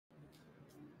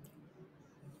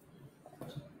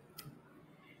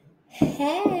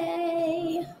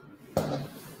Hey.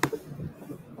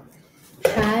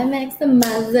 Hi,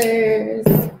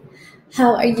 Maximizers.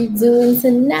 How are you doing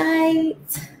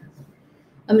tonight?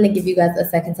 I'm going to give you guys a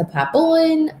second to pop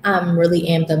on. I'm really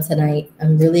amped up tonight.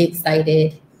 I'm really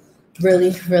excited,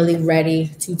 really ready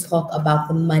to talk about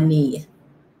the money.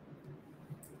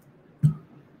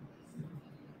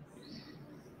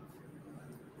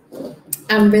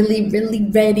 I'm really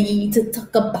ready to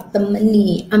talk about the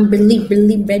money. I'm really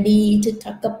ready to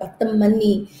talk about the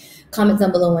money. Comment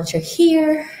down below once you're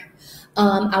here.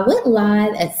 I went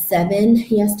live at 7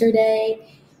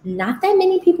 yesterday. Not that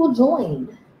many people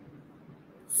joined.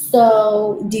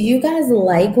 So do you guys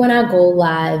like when I go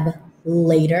live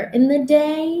later in the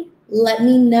day? Let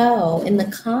me know in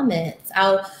the comments.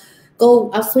 I'll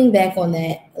swing back on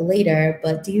that later,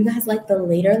 but do you guys like the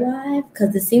later live?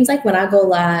 Because it seems like when I go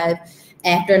live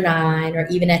after 9 or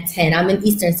even at 10, I'm in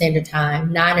Eastern Standard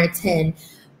Time, 9 or 10,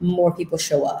 more people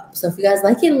show up. So if you guys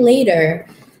like it later,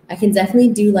 I can definitely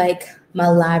do like my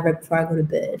live right before I go to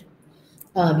bed.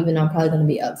 Even though I'm probably going to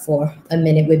be up for a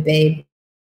minute with Babe.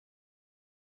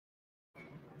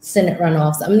 Senate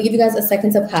runoff. So I'm going to give you guys a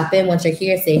second to pop in. Once you're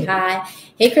here, say hi.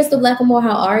 Hey, Crystal Blackamore,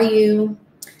 how are you?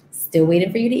 Still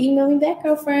waiting for you to email me back,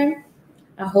 girlfriend.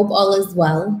 I hope all is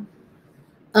well.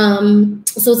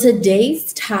 So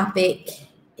today's topic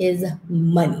is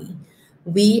money.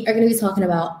 We are going to be talking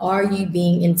about, are you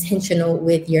being intentional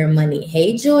with your money?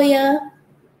 Hey, Joya.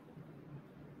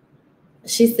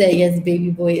 She said, yes, baby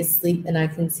boy is asleep and I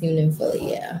can tune in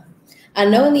fully. Yeah. I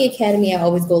know in the academy, I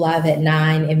always go live at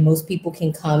 9 and most people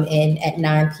can come in at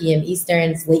 9 p.m. Eastern.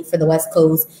 It's late for the West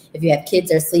Coast. If you have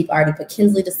kids or asleep, I already put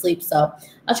Kinsley to sleep. So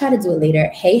I'll try to do it later.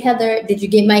 Hey, Heather, did you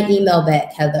get my email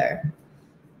back, Heather?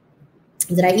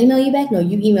 Did I email you back? No,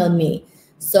 you emailed me.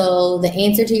 So the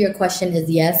answer to your question is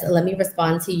yes. Let me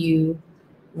respond to you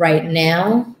right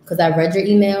now because I read your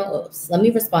email. Oops. Let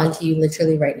me respond to you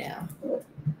literally right now.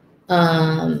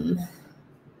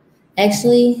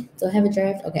 Actually, do I have a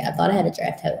draft? Okay, I thought I had a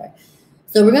draft, Heather.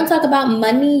 So we're going to talk about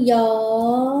money,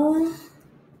 y'all.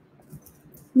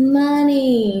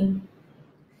 Money.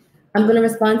 I'm going to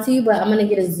respond to you, but I'm going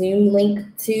to get a Zoom link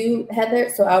to Heather.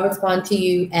 So I'll respond to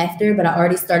you after, but I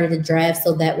already started a draft.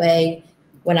 So that way,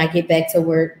 when I get back to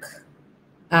work,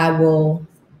 I will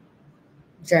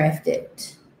draft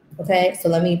it. Okay, so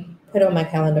let me put it on my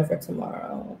calendar for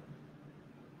tomorrow.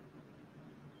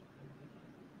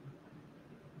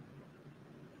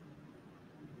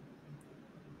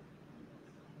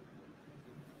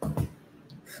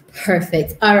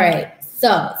 Perfect. All right.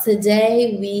 So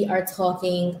today we are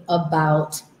talking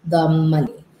about the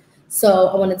money. So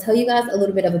I want to tell you guys a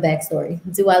little bit of a backstory.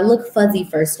 Do I look fuzzy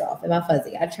first off? Am I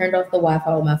fuzzy? I turned off the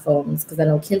Wi-Fi on my phones because I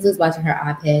know Kinsley's watching her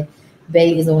iPad. Bae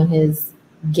is on his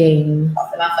game.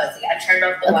 Am I fuzzy? I turned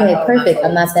off the Wi-Fi. Okay, perfect.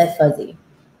 I'm not that fuzzy.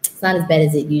 It's not as bad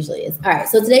as it usually is. All right.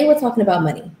 So today we're talking about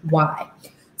money. Why?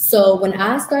 So when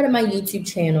I started my YouTube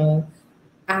channel,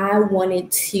 I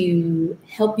wanted to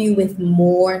help you with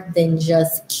more than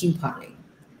just couponing.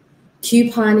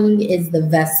 Couponing is the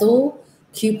vessel.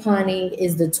 Couponing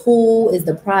is the tool, is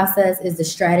the process, is the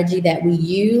strategy that we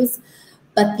use.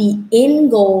 But the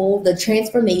end goal, the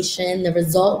transformation, the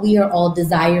result we are all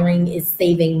desiring is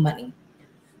saving money.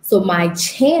 So my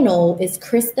channel is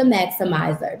Krys the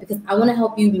Maximizer because I want to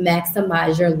help you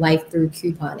maximize your life through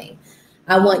couponing.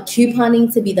 I want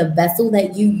couponing to be the vessel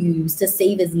that you use to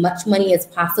save as much money as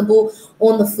possible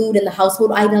on the food and the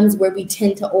household items where we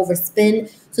tend to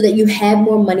overspend so that you have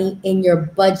more money in your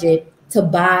budget to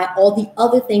buy all the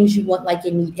other things you want like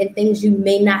you need and things you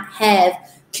may not have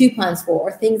coupons for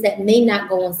or things that may not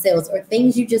go on sales or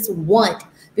things you just want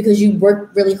because you work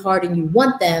really hard and you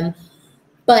want them.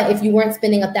 But if you weren't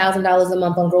spending $1,000 a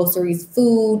month on groceries,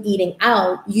 food, eating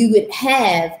out, you would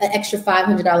have an extra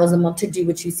 $500 a month to do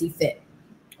what you see fit.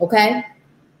 Okay,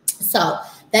 so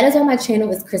that is why my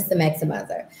channel is Krys the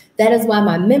Maximizer. That is why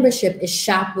my membership is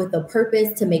Shop with a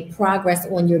Purpose to make progress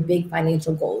on your big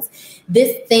financial goals.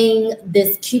 This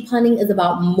couponing is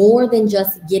about more than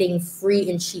just getting free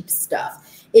and cheap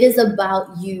stuff. It is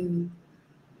about you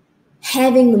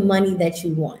having the money that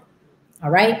you want. All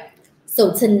right.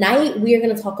 So tonight we are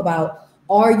going to talk about,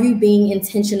 are you being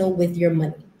intentional with your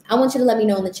money? I want you to let me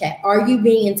know in the chat. Are you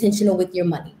being intentional with your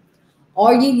money?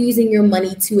 Are you using your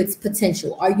money to its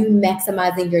potential? Are you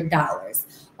maximizing your dollars?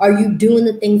 Are you doing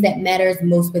the things that matters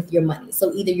most with your money?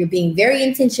 So either you're being very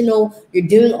intentional, you're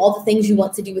doing all the things you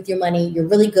want to do with your money, you're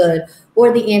really good,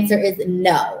 or the answer is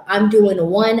no. I'm doing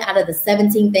one out of the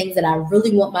 17 things that I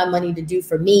really want my money to do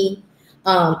for me.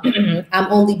 I'm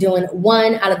only doing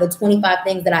 1 out of the 25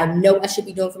 things that I know I should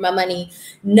be doing for my money.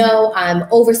 No, I'm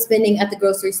overspending at the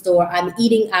grocery store. I'm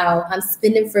eating out. I'm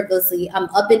spending frivolously. I'm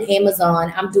up in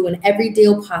Amazon. I'm doing every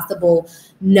deal possible.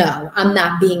 No, I'm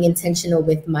not being intentional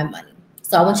with my money.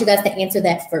 So I want you guys to answer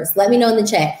that first. Let me know in the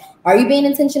chat. Are you being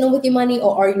intentional with your money,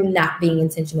 or are you not being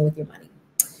intentional with your money?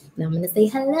 Now I'm going to say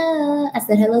hello. I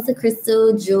said hello to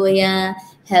Crystal, Julia,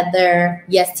 Heather.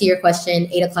 Yes to your question.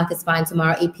 8 o'clock is fine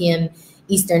tomorrow. 8 p.m.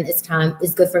 Eastern is time.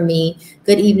 Is good for me.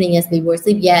 Good evening. Yes, baby. We're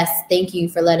asleep. Yes. Thank you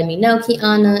for letting me know,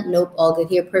 Kiana. Nope. All good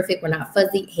here. Perfect. We're not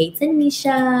fuzzy. Hey,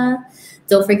 Tanisha.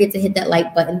 Don't forget to hit that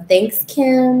like button. Thanks,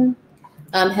 Kim.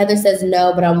 Heather says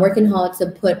no, but I'm working hard to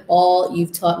put all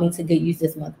you've taught me to good use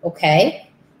this month. Okay.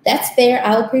 That's fair.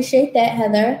 I'll appreciate that,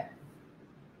 Heather.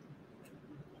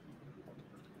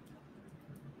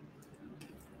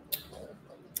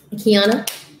 Kiana,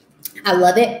 I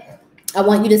love it. I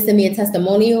want you to send me a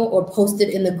testimonial or post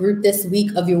it in the group this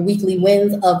week of your weekly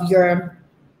wins of your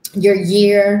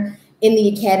year in the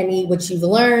academy, what you've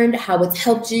learned, how it's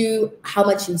helped you, how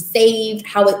much you've saved,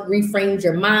 how it reframed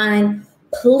your mind.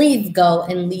 Please go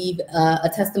and leave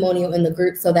a testimonial in the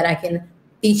group so that I can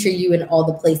feature you in all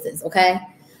the places, okay?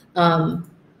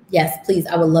 Yes, please.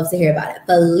 I would love to hear about it.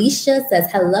 Felicia says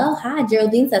hello. Hi.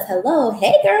 Geraldine says hello.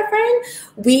 Hey,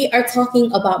 girlfriend. We are talking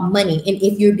about money and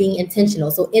if you're being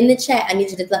intentional. So in the chat, I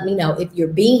need you to let me know if you're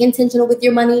being intentional with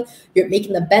your money, you're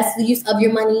making the best use of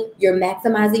your money, you're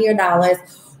maximizing your dollars,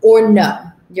 or no,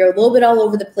 you're a little bit all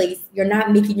over the place. You're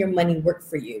not making your money work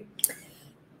for you.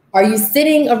 Are you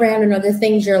sitting around and other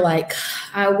things you're like,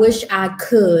 I wish I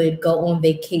could go on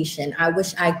vacation. I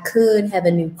wish I could have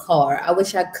a new car. I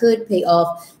wish I could pay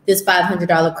off this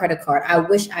 $500 credit card. I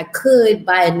wish I could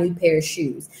buy a new pair of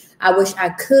shoes. I wish I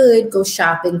could go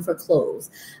shopping for clothes.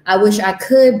 I wish I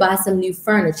could buy some new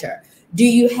furniture. Do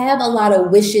you have a lot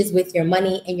of wishes with your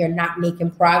money and you're not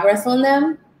making progress on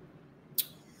them?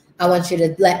 I want you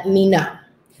to let me know.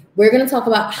 We're going to talk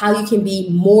about how you can be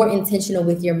more intentional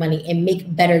with your money and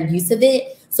make better use of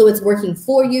it so it's working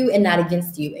for you and not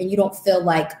against you. And you don't feel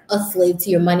like a slave to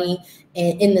your money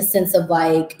and in the sense of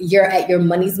like you're at your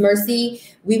money's mercy.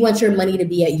 We want your money to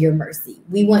be at your mercy.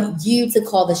 We want you to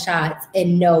call the shots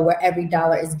and know where every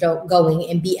dollar is going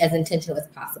and be as intentional as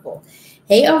possible.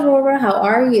 Hey, Aurora, how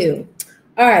are you?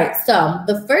 All right. So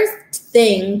the first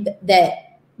thing that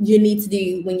you need to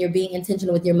do when you're being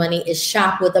intentional with your money is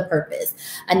shop with a purpose.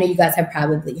 I know you guys have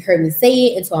probably heard me say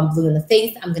it until I'm blue in the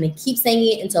face. I'm going to keep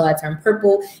saying it until I turn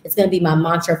purple. It's going to be my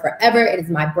mantra forever. It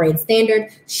is my brand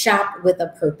standard. Shop with a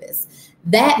purpose.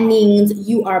 That means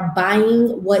you are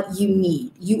buying what you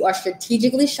need. You are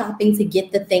strategically shopping to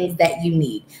get the things that you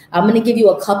need. I'm going to give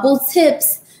you a couple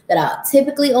tips that I'll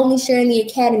typically only share in the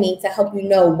academy to help you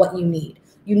know what you need.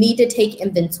 You need to take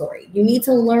inventory. You need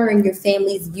to learn your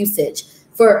family's usage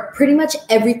for pretty much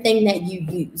everything that you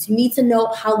use. You need to know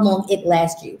how long it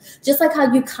lasts you. Just like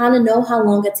how you kind of know how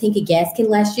long a tank of gas can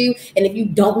last you. And if you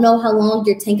don't know how long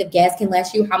your tank of gas can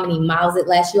last you, how many miles it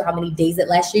lasts you, how many days it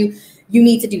lasts you, you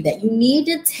need to do that. You need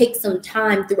to take some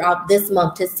time throughout this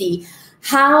month to see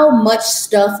how much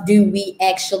stuff do we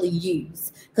actually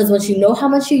use. Because once you know how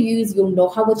much you use, you'll know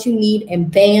how much you need, and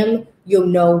bam, you'll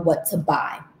know what to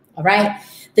buy. All right.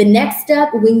 The next step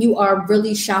when you are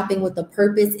really shopping with a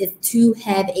purpose is to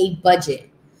have a budget.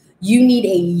 You need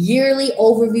a yearly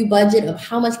overview budget of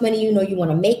how much money you know you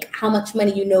want to make, how much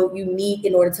money you know you need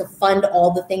in order to fund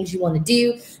all the things you want to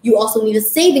do. You also need a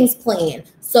savings plan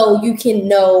so you can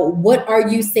know what are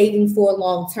you saving for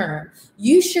long term.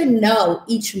 You should know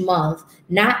each month,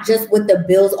 not just what the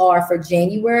bills are for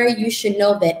January. You should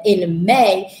know that in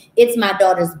May, it's my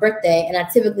daughter's birthday, and I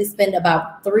typically spend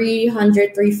about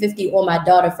 $300, $350 on my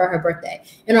daughter for her birthday.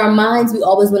 In our minds, we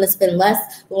always want to spend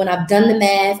less, but when I've done the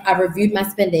math, I've reviewed my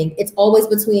spending, it's always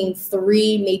between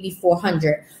 $300, maybe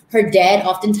 $400. Her dad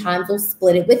oftentimes will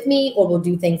split it with me or we'll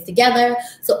do things together.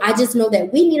 So I just know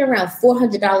that we need around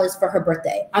 $400 for her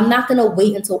birthday. I'm not going to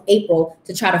wait until April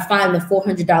to try to find the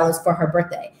 $400 for her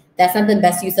birthday. That's not the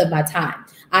best use of my time.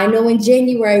 I know in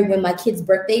January when my kid's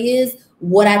birthday is,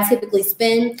 what I typically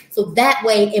spend. So that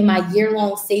way in my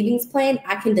year-long savings plan,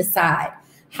 I can decide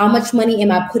how much money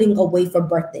am I putting away for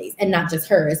birthdays and not just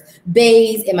hers.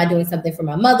 Bays, am I doing something for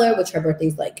my mother, which her birthday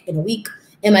is like in a week?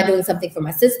 Am I doing something for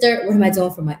my sister? What am I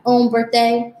doing for my own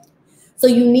birthday? So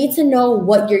you need to know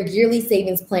what your yearly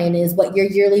savings plan is, what your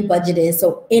yearly budget is.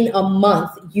 So in a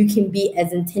month, you can be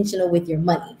as intentional with your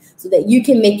money so that you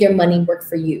can make your money work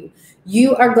for you.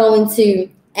 You are going to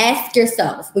ask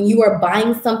yourself when you are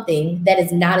buying something that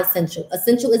is not essential.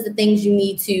 Essential is the things you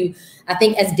need to, I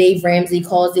think as Dave Ramsey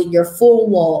calls it, your full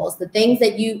walls, the things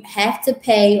that you have to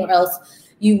pay or else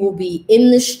You will be in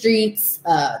the streets,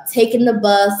 taking the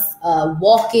bus,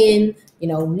 walking,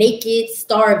 naked,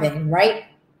 starving, right?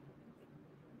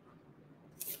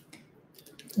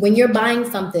 When you're buying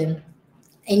something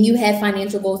and you have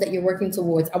financial goals that you're working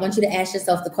towards, I want you to ask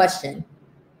yourself the question,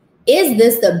 is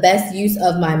this the best use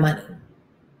of my money?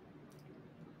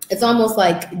 It's almost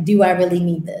like, do I really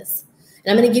need this?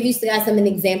 And I'm going to give you guys some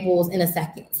examples in a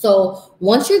second. So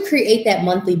once you create that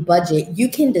monthly budget, you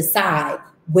can decide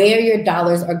where your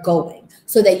dollars are going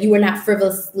so that you are not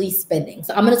frivolously spending.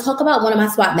 So I'm going to talk about one of my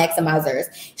SWOT maximizers.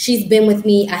 She's been with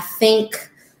me, I think,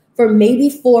 for maybe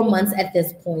 4 months at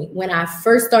this point. When I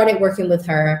first started working with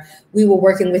her, we were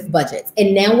working with budgets,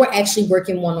 and now we're actually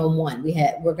working one-on-one.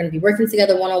 We're going to be working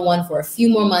together one-on-one for a few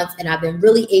more months, and I've been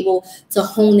really able to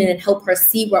hone in and help her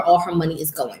see where all her money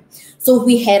is going. So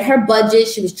we had her budget,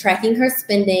 she was tracking her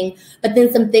spending, but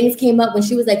then some things came up when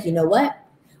she was like, you know what?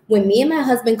 When me and my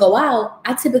husband go out,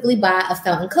 I typically buy a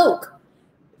fountain Coke.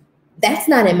 That's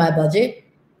not in my budget.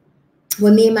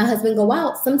 When me and my husband go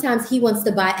out, sometimes he wants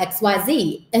to buy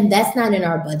XYZ, and that's not in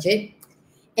our budget.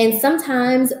 And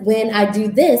sometimes when I do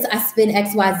this, I spend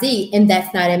XYZ, and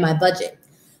that's not in my budget.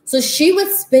 So she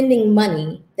was spending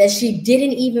money that she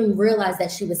didn't even realize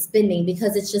that she was spending,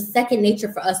 because it's just second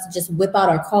nature for us to just whip out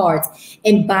our cards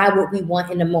and buy what we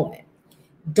want in a moment.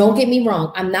 Don't get me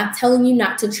wrong. I'm not telling you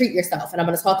not to treat yourself, and I'm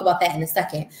going to talk about that in a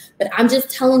second. But I'm just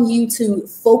telling you to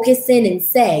focus in and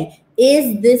say,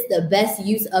 is this the best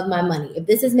use of my money? If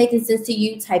this is making sense to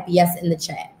you, type yes in the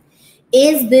chat.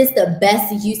 Is this the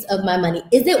best use of my money?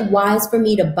 Is it wise for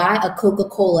me to buy a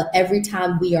Coca-Cola every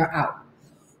time we are out?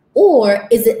 Or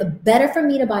is it better for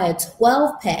me to buy a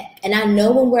 12-pack? And I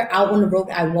know when we're out on the road,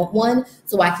 I want one,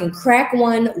 so I can crack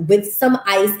one with some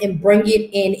ice and bring it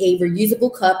in a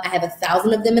reusable cup. I have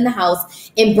 1,000 of them in the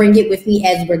house, and bring it with me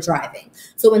as we're driving.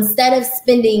 So instead of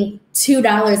spending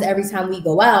 $2 every time we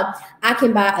go out, I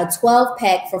can buy a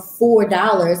 12-pack for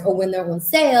 $4, or when they're on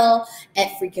sale at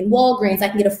freaking Walgreens, I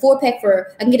can get a 12-pack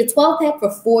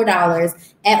for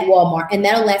 $4 at Walmart, and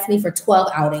that'll last me for 12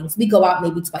 outings. We go out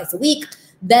maybe twice a week.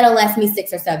 That'll last me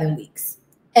 6 or 7 weeks,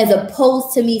 as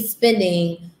opposed to me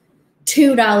spending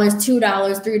 $2,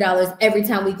 $3 every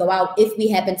time we go out if we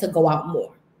happen to go out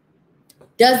more.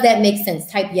 Does that make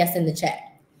sense? Type yes in the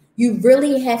chat. You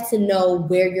really have to know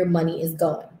where your money is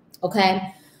going,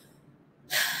 okay?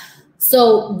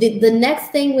 So the next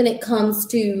thing when it comes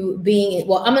to being,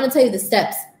 well, I'm going to tell you the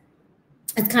steps.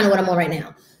 It's kind of what I'm on right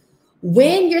now.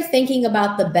 When you're thinking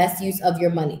about the best use of your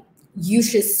money, you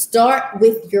should start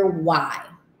with your why.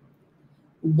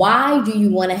 Why do you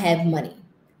want to have money?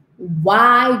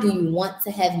 Why do you want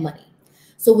to have money?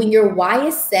 So when your why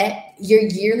is set, your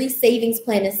yearly savings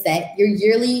plan is set, your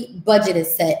yearly budget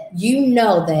is set, you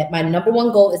know that my number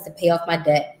one goal is to pay off my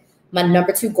debt. My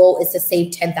number two goal is to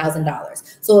save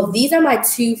 $10,000. So if these are my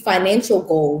two financial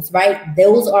goals, right,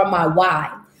 those are my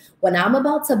why. When I'm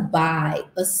about to buy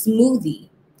a smoothie,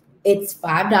 it's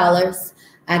 $5.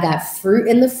 I got fruit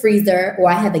in the freezer, or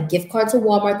I have a gift card to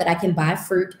Walmart that I can buy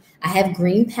fruit. I have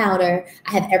green powder.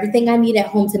 I have everything I need at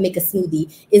home to make a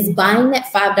smoothie. Is buying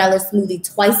that $5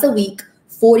 smoothie twice a week,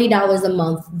 $40 a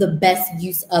month, the best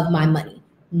use of my money?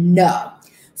 No.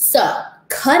 So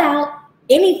cut out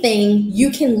anything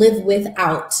you can live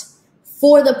without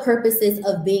for the purposes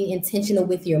of being intentional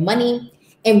with your money,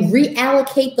 and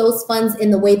reallocate those funds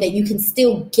in the way that you can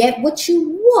still get what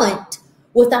you want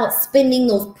without spending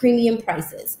those premium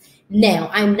prices. Now,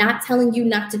 I'm not telling you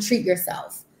not to treat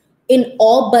yourself. In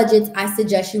all budgets, I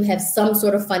suggest you have some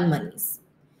sort of fun monies.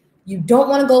 You don't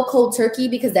want to go cold turkey,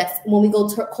 because that's when we go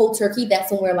cold turkey,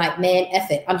 that's when we're like, man,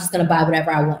 F it. I'm just going to buy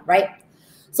whatever I want, right?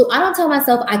 So I don't tell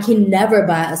myself I can never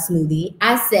buy a smoothie.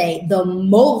 I say the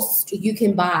most you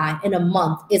can buy in a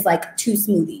month is like 2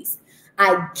 smoothies.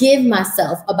 I give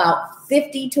myself about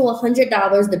 $50 to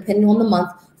 $100, depending on the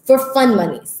month, for fun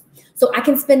monies. So I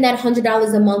can spend that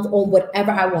 $100 a month on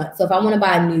whatever I want. So if I want to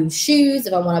buy new shoes,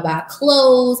 if I want to buy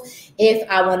clothes, if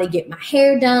I want to get my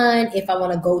hair done, if I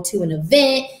want to go to an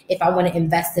event, if I want to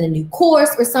invest in a new course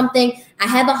or something, I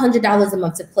have $100 a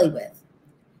month to play with.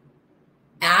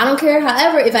 I don't care,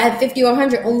 however, if I have 50 or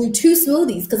 100, only 2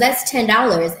 smoothies, because that's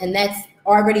 $10, and that's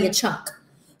already a chunk.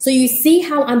 So you see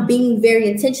how I'm being very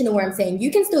intentional, where I'm saying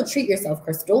you can still treat yourself,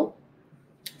 Crystal,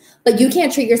 but you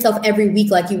can't treat yourself every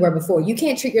week like you were before. You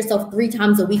can't treat yourself 3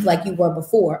 times a week like you were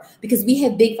before, because we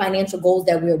have big financial goals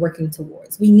that we're working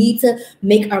towards. We need to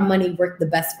make our money work the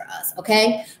best for us,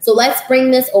 okay? So let's bring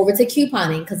this over to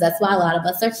couponing, because that's why a lot of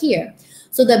us are here.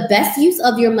 So the best use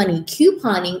of your money,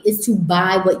 couponing, is to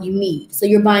buy what you need. So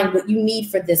you're buying what you need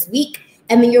for this week,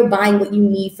 and then you're buying what you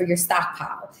need for your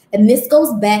stockpile. And this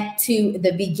goes back to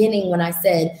the beginning when I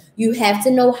said you have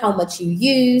to know how much you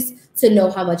use to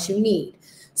know how much you need.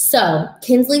 So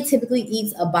Kinsley typically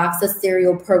eats a box of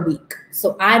cereal per week.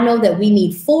 So I know that we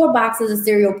need 4 boxes of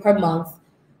cereal per month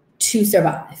to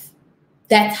survive.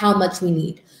 That's how much we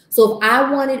need. So if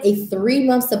I wanted a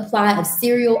 3-month supply of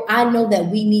cereal, I know that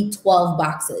we need 12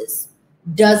 boxes.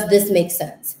 Does this make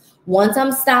sense? Once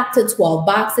I'm stocked to 12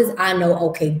 boxes, I know,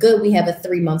 okay, good, we have a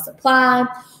 3-month supply.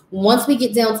 Once we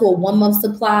get down to a 1-month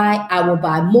supply, I will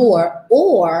buy more.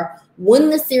 Or when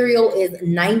the cereal is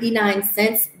 99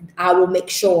 cents, I will make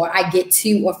sure I get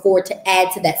 2 or 4 to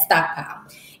add to that stockpile.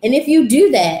 And if you do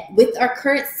that with our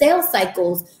current sales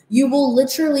cycles, you will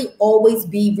literally always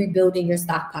be rebuilding your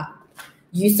stockpile.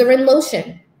 Eucerin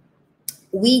lotion.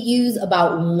 We use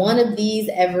about 1 of these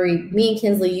me and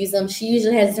Kinsley use them. She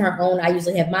usually has her own. I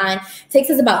usually have mine. It takes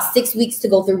us about 6 weeks to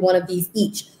go through 1 of these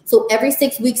each. So every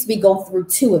 6 weeks, we go through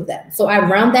 2 of them. So I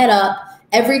round that up.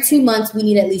 Every 2 months, we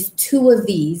need at least 2 of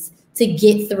these to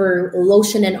get through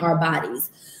lotion in our bodies.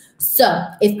 So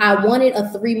if I wanted a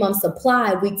 3-month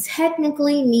supply, we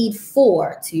technically need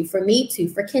 4, 2 for me, 2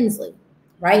 for Kinsley,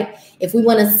 right? If we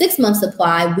want a 6-month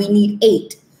supply, we need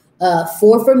 8,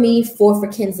 4 for me, 4 for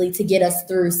Kinsley to get us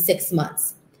through 6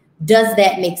 months. Does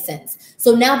that make sense?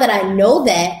 So now that I know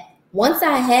that, once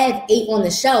I have 8 on the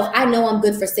shelf, I know I'm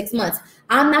good for 6 months.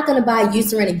 I'm not going to buy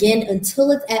Eucerin again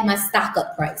until it's at my stock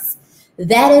up price.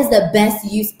 That is the best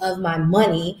use of my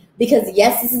money because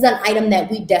yes, this is an item that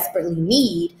we desperately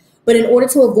need, but in order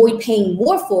to avoid paying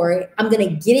more for it, I'm going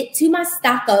to get it to my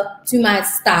stock up, to my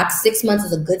stock. 6 months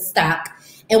is a good stock.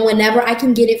 And whenever I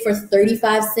can get it for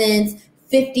 35 cents,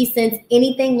 50 cents,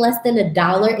 anything less than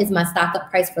 $1 is my stock up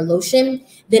price for lotion,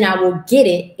 then I will get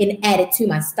it and add it to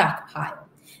my stockpile.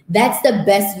 That's the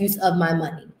best use of my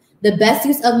money. The best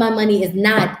use of my money is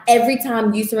not every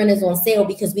time Eucerin is on sale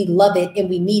because we love it and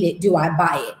we need it, do I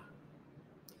buy it?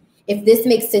 If this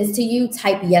makes sense to you,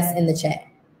 type yes in the chat.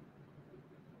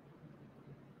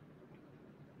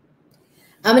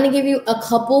 I'm going to give you a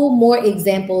couple more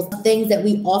examples of things that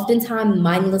we oftentimes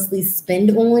mindlessly spend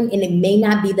on, and it may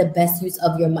not be the best use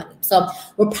of your money. So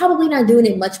we're probably not doing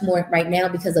it much more right now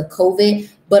because of COVID,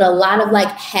 but a lot of like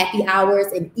happy hours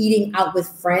and eating out with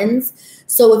friends.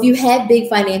 So if you have big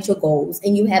financial goals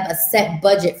and you have a set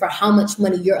budget for how much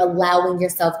money you're allowing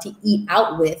yourself to eat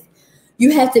out with, you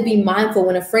have to be mindful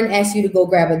when a friend asks you to go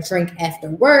grab a drink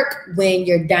after work, when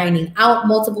you're dining out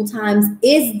multiple times,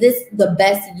 is this the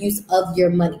best use of your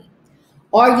money?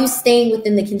 Are you staying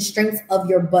within the constraints of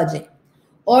your budget?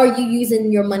 Are you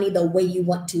using your money the way you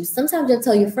want to? Sometimes you'll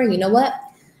tell your friend, you know what?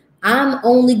 I'm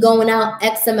only going out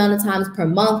X amount of times per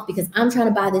month because I'm trying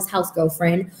to buy this house,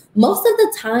 girlfriend. Most of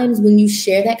the times when you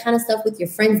share that kind of stuff with your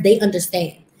friends, they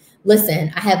understand.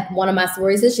 Listen, I have one of my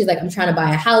sororities, she's like, I'm trying to buy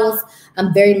a house.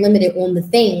 I'm very limited on the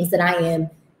things that I am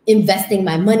investing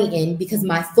my money in because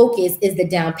my focus is the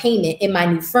down payment in my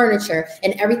new furniture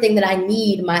and everything that I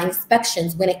need, my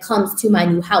inspections when it comes to my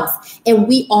new house. And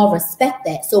we all respect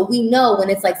that. So we know when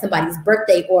it's like somebody's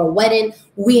birthday or a wedding,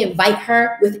 we invite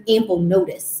her with ample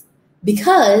notice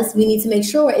because we need to make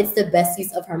sure it's the best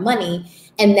use of her money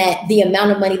and that the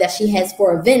amount of money that she has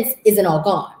for events isn't all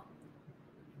gone.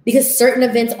 Because certain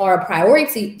events are a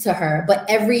priority to her, but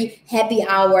every happy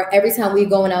hour, every time we're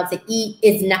going out to eat,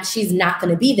 she's not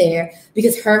going to be there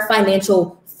because her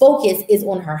financial focus is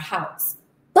on her house.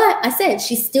 But I said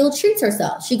she still treats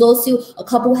herself. She goes to a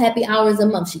couple happy hours a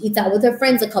month. She eats out with her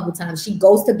friends a couple times. She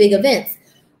goes to big events.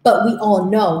 But we all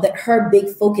know that her big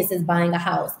focus is buying a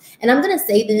house. And I'm going to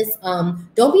say this,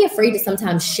 don't be afraid to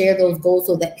sometimes share those goals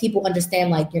so that people understand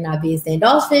like you're not being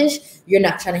standoffish, you're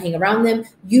not trying to hang around them.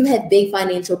 You have big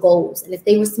financial goals. And if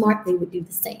they were smart, they would do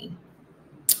the same.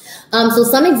 So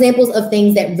some examples of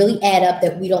things that really add up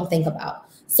that we don't think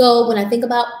about. So when I think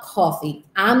about coffee,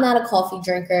 I'm not a coffee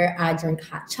drinker. I drink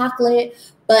hot chocolate.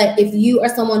 But if you are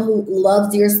someone who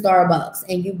loves your Starbucks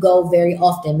and you go very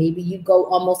often, maybe you go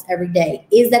almost every day,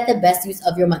 is that the best use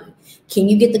of your money? Can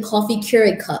you get the coffee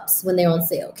Keurig cups when they're on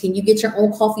sale? Can you get your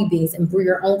own coffee beans and brew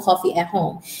your own coffee at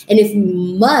home? And if you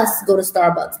must go to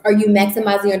Starbucks, are you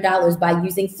maximizing your dollars by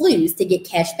using flues to get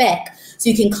cash back so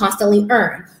you can constantly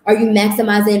earn? Are you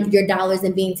maximizing your dollars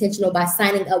and being intentional by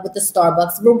signing up with the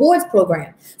Starbucks rewards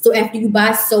program? So after you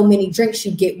buy so many drinks,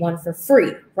 you get one for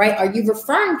free, right? Are you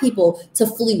referring people to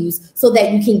flues so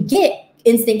that you can get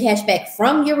instant cash back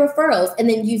from your referrals and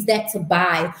then use that to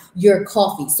buy your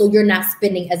coffee so you're not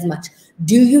spending as much?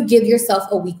 Do you give yourself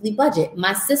a weekly budget?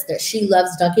 My sister, she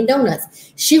loves Dunkin'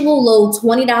 Donuts. She will load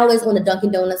 $20 on a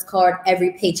Dunkin' Donuts card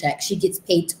every paycheck. She gets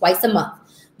paid twice a month.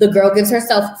 The girl gives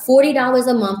herself $40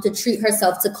 a month to treat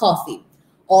herself to coffee.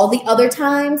 All the other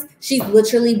times, she's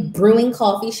literally brewing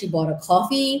coffee. She bought a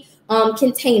coffee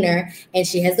container, and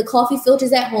she has the coffee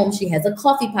filters at home. She has a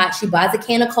coffee pot. She buys a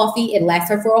can of coffee. It lasts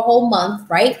her for a whole month,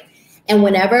 right? And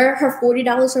whenever her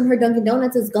 $40 from her Dunkin'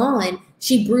 Donuts is gone,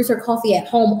 she brews her coffee at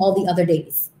home all the other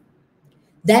days.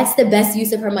 That's the best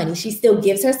use of her money. She still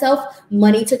gives herself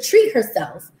money to treat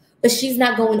herself, but she's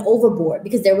not going overboard,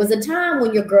 because there was a time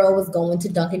when your girl was going to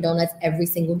Dunkin' Donuts every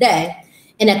single day.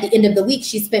 And at the end of the week,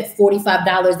 she spent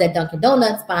 $45 at Dunkin'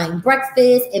 Donuts buying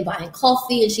breakfast and buying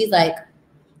coffee. And she's like,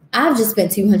 I've just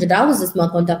spent $200 this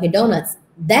month on Dunkin' Donuts.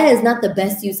 That is not the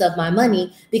best use of my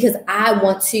money, because I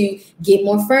want to get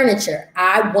more furniture.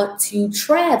 I want to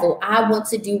travel. I want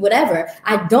to do whatever.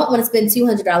 I don't want to spend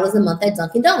 $200 a month at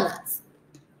Dunkin' Donuts.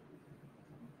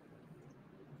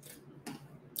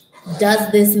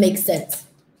 Does this make sense?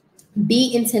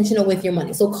 Be intentional with your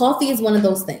money. So coffee is one of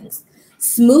those things.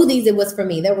 Smoothies, it was for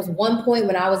me. There was one point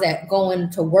when I was going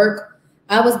to work,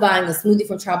 I was buying a smoothie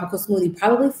from Tropical Smoothie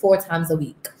probably 4 times a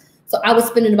week. So I was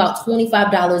spending about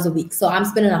 $25 a week. So I'm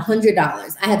spending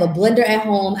 $100. I have a blender at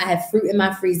home. I have fruit in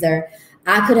my freezer.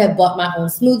 I could have bought my own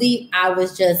smoothie. I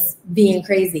was just being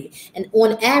crazy. And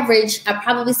on average, I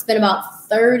probably spend about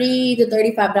 $30 to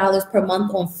 $35 per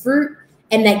month on fruit.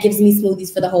 And that gives me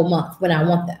smoothies for the whole month when I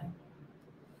want them.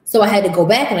 So I had to go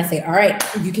back and I say, all right,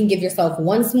 you can give yourself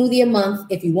 1 smoothie a month.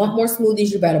 If you want more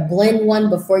smoothies, you better blend one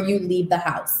before you leave the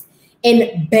house.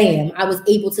 And bam, I was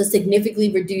able to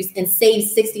significantly reduce and save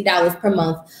 $60 per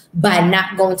month by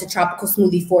not going to Tropical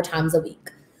Smoothie 4 times a week.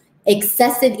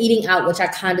 Excessive eating out, which I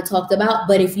kind of talked about,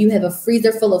 but if you have a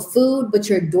freezer full of food, but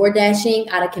you're door dashing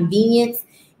out of convenience,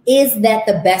 is that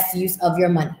the best use of your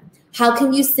money? How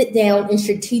can you sit down and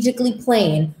strategically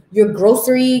plan your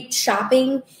grocery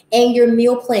shopping and your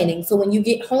meal planning? So when you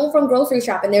get home from grocery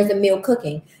shopping, there's a meal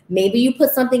cooking. Maybe you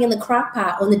put something in the crock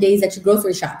pot on the days that you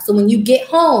grocery shop. So when you get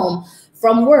home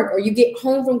from work or you get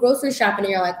home from grocery shopping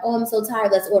and you're like, oh, I'm so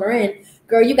tired, let's order in.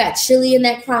 Girl, you got chili in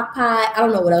that crock pot. I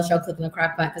don't know what else y'all cook in the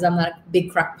crock pot because I'm not a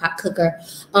big crock pot cooker.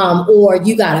 Or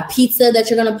you got a pizza that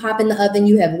you're going to pop in the oven.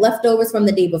 You have leftovers from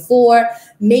the day before.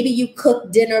 Maybe you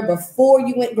cooked dinner before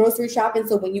you went grocery shopping.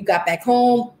 So when you got back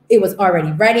home, it was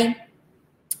already ready.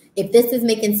 If this is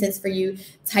making sense for you,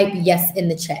 type yes in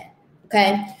the chat.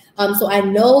 Okay. So I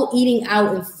know eating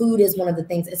out and food is one of the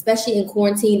things, especially in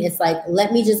quarantine. It's like,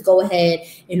 let me just go ahead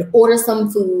and order some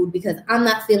food because I'm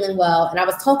not feeling well. And I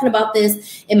was talking about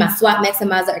this in my SWAT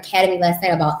Maximizer Academy last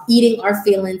night about eating our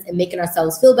feelings and making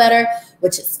ourselves feel better,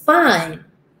 which is fine.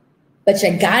 But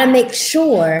you got to make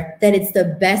sure that it's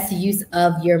the best use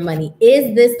of your money.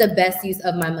 Is this the best use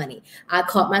of my money? I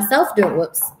caught myself doing,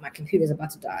 whoops, my computer's about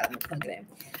to die. Let me plug it in.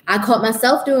 I caught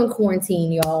myself doing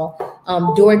quarantine, y'all,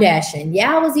 door dashing.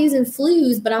 Yeah, I was using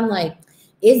Flues, but I'm like,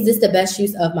 is this the best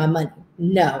use of my money?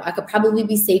 No, I could probably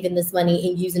be saving this money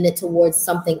and using it towards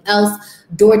something else.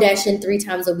 Door dashing 3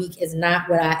 times a week is not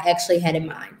what I actually had in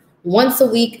mind. Once a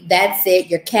week, that's it.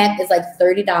 Your cap is like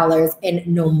 $30 and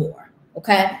no more,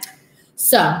 okay?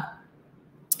 So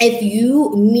if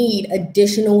you need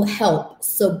additional help,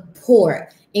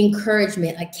 support,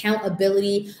 encouragement,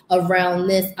 accountability around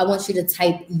this, I want you to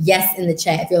type yes in the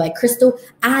chat. If you're like, Crystal,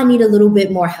 I need a little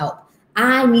bit more help.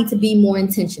 I need to be more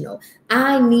intentional.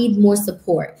 I need more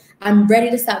support. I'm ready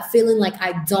to stop feeling like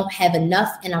I don't have enough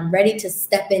and I'm ready to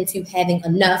step into having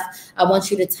enough. I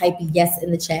want you to type yes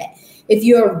in the chat. If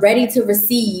you're ready to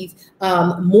receive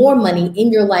more money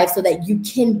in your life so that you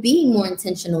can be more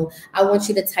intentional, I want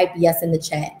you to type yes in the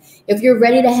chat. If you're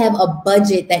ready to have a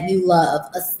budget that you love,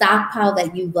 a stockpile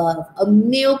that you love, a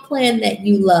meal plan that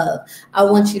you love, I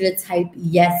want you to type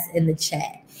yes in the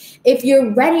chat. If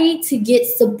you're ready to get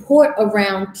support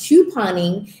around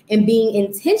couponing and being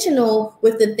intentional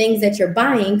with the things that you're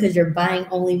buying because you're buying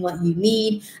only what you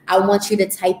need, I want you to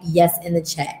type yes in the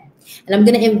chat. And I'm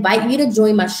going to invite you to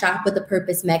join my Shop with a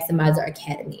Purpose Maximizer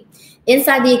Academy.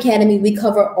 Inside the Academy, we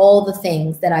cover all the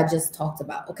things that I just talked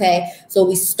about, okay? So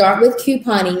we start with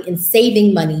couponing and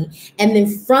saving money. And then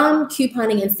from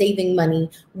couponing and saving money,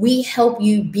 we help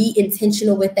you be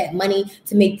intentional with that money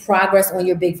to make progress on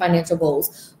your big financial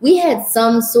goals. We had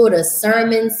some sort of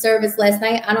sermon service last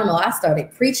night. I don't know. I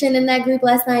started preaching in that group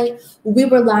last night. We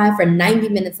were live for 90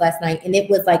 minutes last night, and it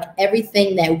was like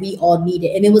everything that we all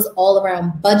needed. And it was all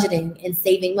around budgeting and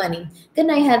saving money. Good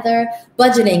night, Heather.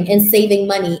 Budgeting and saving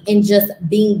money and just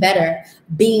being better,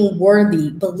 being worthy,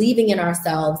 believing in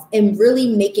ourselves, and really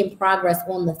making progress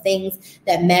on the things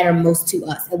that matter most to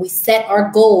us. And we set our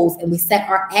goals and we set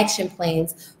our action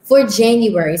plans for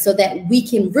January so that we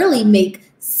can really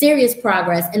make serious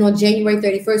progress. And on January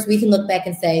 31st, we can look back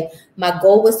and say, my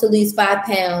goal was to lose 5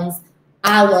 pounds.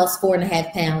 I lost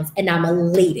 4.5 pounds and I'm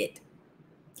elated.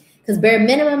 Because bare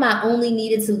minimum, I only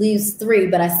needed to lose 3,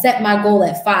 but I set my goal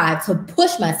at 5 to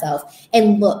push myself.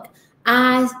 And look,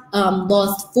 I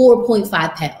lost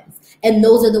 4.5 pounds. And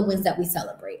those are the wins that we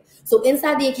celebrate. So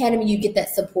inside the academy, you get that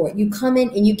support. You come in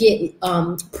and you get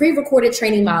pre-recorded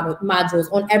training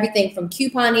modules on everything from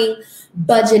couponing,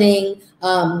 budgeting,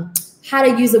 how to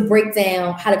use a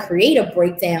breakdown, how to create a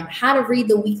breakdown, how to read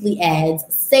the weekly ads,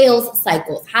 sales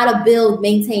cycles, how to build,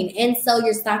 maintain, and sell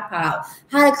your stockpile,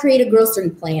 how to create a grocery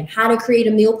plan, how to create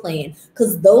a meal plan,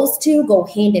 because those two go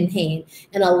hand in hand.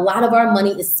 And a lot of our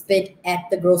money is spent at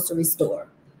the grocery store.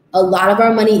 A lot of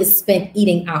our money is spent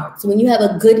eating out. So when you have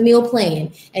a good meal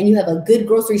plan and you have a good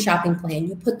grocery shopping plan,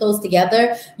 you put those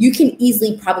together, you can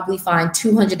easily probably find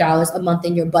 $200 a month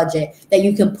in your budget that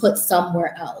you can put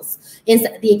somewhere else.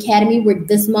 Inside the academy,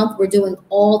 this month, we're doing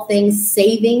all things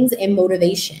savings and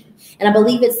motivation. And I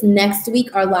believe it's next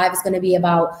week, our live is going to be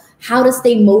about how to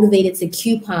stay motivated to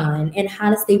coupon and how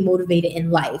to stay motivated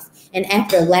in life. And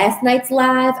after last night's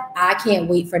live, I can't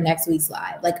wait for next week's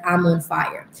live. Like, I'm on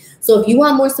fire. So if you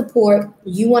want more support,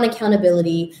 you want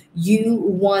accountability, you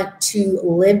want to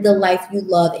live the life you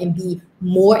love and be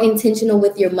more intentional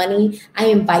with your money, I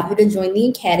invite you to join the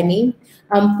academy.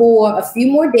 For a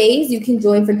few more days, you can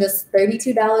join for just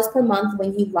 $32 per month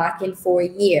when you lock in for a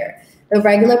year. The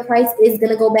regular price is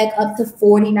going to go back up to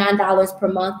 $49 per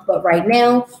month. But right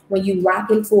now, when you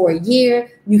lock in for a year,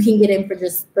 you can get in for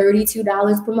just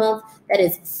 $32 per month. That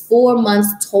is 4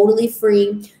 months totally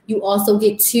free. You also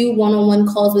get 2 one-on-one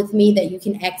calls with me that you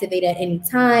can activate at any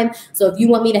time. So if you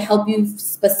want me to help you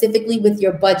specifically with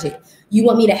your budget, you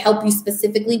want me to help you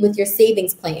specifically with your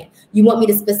savings plan, you want me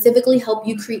to specifically help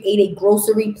you create a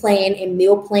grocery plan and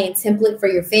meal plan template for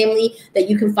your family that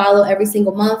you can follow every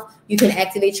single month, you can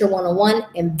activate your one-on-one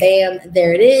and bam,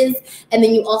 there it is. And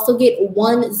then you also get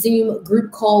 1 Zoom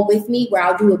group call with me where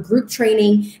I'll do a group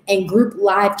training and group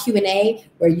live Q&A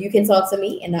where you can talk to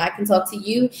me and I can talk to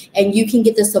you, and you can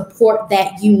get the support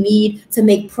that you need to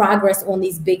make progress on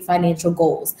these big financial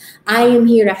goals. I am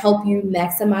here to help you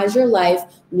maximize your life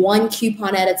 1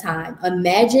 coupon at a time.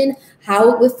 Imagine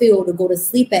how it would feel to go to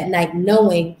sleep at night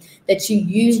knowing that you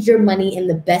used your money in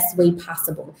the best way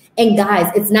possible. And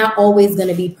guys, it's not always going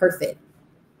to be perfect.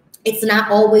 It's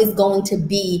not always going to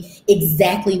be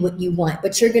exactly what you want,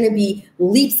 but you're going to be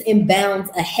leaps and bounds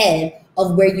ahead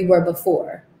of where you were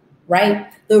before,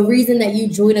 right? The reason that you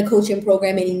join a coaching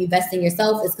program and you invest in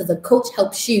yourself is because a coach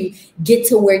helps you get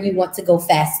to where you want to go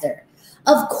faster.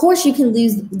 Of course, you can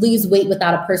lose weight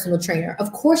without a personal trainer.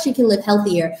 Of course, you can live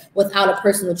healthier without a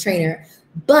personal trainer.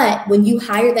 But when you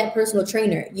hire that personal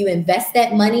trainer, you invest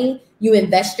that money, you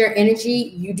invest your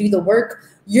energy, you do the work,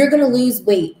 you're going to lose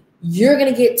weight. You're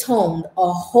going to get toned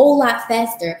a whole lot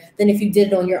faster than if you did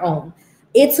it on your own.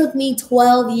 It took me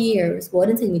 12 years. Well, it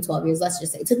didn't take me 12 years. Let's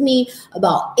just say it took me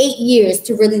about 8 years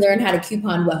to really learn how to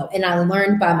coupon well. And I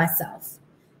learned by myself.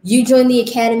 You join the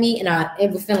academy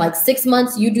and within like 6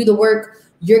 months, you do the work,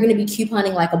 you're going to be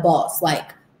couponing like a boss.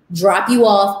 Like, drop you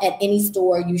off at any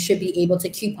store, you should be able to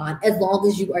coupon as long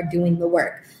as you are doing the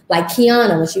work. Like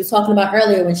Kiana, when she was talking about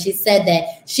earlier, when she said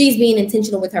that she's being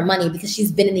intentional with her money because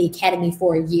she's been in the academy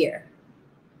for a year.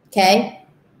 Okay?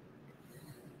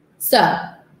 So,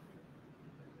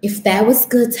 if that was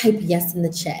good, type yes in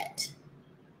the chat.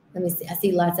 Let me see. I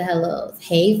see lots of hellos.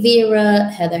 Hey, Vera.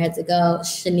 Heather had to go.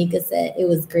 Shanika said it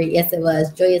was great. Yes, it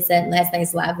was. Joya said last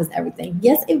night's live was everything.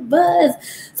 Yes, it was.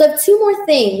 So I have 2 more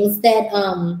things that,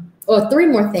 or 3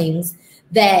 more things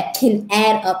that can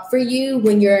add up for you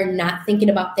when you're not thinking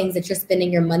about things that you're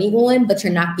spending your money on, but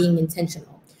you're not being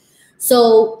intentional.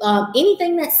 So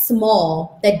anything that's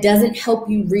small that doesn't help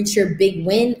you reach your big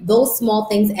win, those small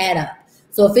things add up.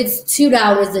 So if it's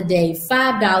 $2 a day,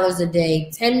 $5 a day,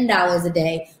 $10 a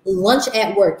day, lunch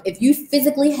at work, if you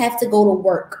physically have to go to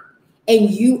work and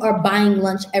you are buying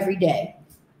lunch every day,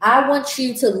 I want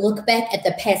you to look back at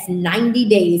the past 90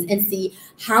 days and see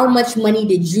how much money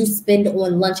did you spend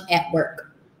on lunch at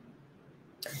work.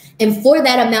 And for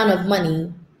that amount of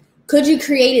money, could you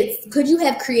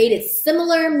have created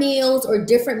similar meals or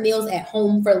different meals at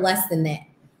home for less than that?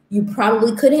 You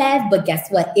probably could have, but guess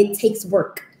what? It takes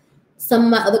work. Some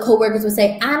of my other coworkers would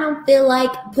say, I don't feel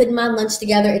like putting my lunch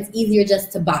together. It's easier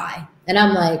just to buy. And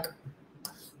I'm like,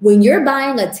 when you're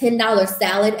buying a $10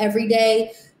 salad every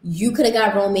day, you could have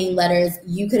got romaine lettuce.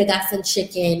 You could have got some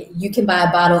chicken. You can buy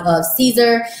a bottle of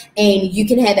Caesar and you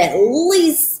can have at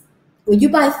least, when you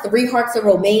buy 3 hearts of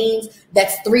romaines,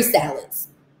 that's 3 salads.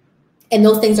 And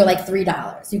those things are like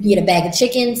 $3. You can get a bag of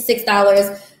chicken,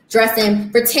 $6. dressing.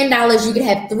 For $10, you could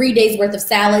have 3 days worth of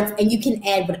salads, and you can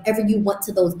add whatever you want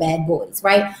to those bad boys,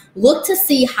 right? Look to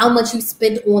see how much you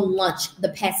spent on lunch the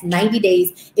past 90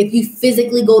 days if you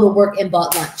physically go to work and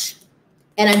bought lunch.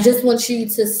 And I just want you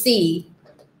to see,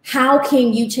 how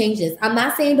can you change this? I'm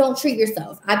not saying don't treat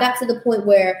yourself. I got to the point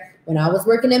where when I was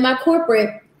working in my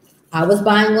corporate, I was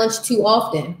buying lunch too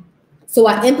often. So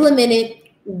I implemented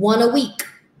one a week.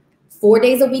 4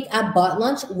 days a week, I bought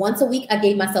lunch. Once a week, I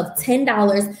gave myself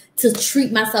 $10 to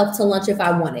treat myself to lunch if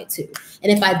I wanted to.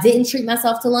 And if I didn't treat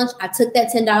myself to lunch, I took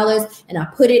that $10 and I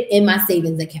put it in my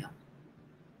savings account.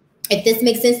 If this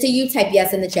makes sense to you, type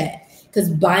yes in the chat,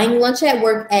 because buying lunch at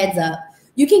work adds up.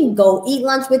 You can go eat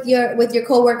lunch with your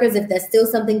coworkers if that's still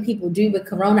something people do. With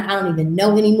Corona, I don't even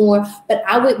know anymore. But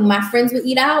my friends would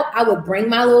eat out. I would bring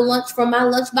my little lunch from my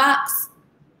lunch box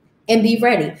and be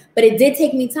ready. But it did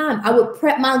take me time. I would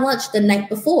prep my lunch the night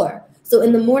before. So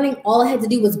in the morning, all I had to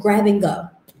do was grab and go.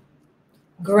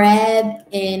 Grab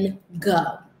and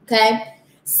go, okay?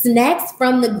 Snacks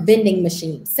from the vending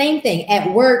machine. Same thing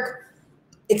at work.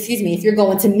 Excuse me, if you're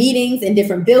going to meetings in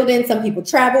different buildings, some people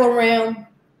travel around.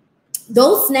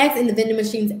 Those snacks in the vending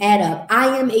machines add up.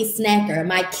 I am a snacker.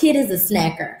 My kid is a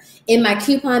snacker. In my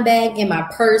coupon bag, in my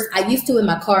purse, I used to in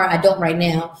my car, I don't right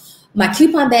now. My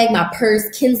coupon bag, my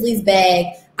purse, Kinsley's bag,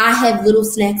 I have little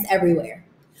snacks everywhere.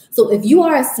 So if you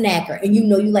are a snacker and you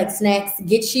know you like snacks,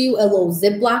 get you a little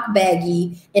Ziploc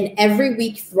baggie, and every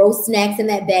week throw snacks in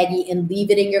that baggie and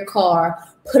leave it in your car.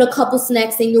 Put a couple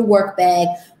snacks in your work bag.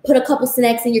 Put a couple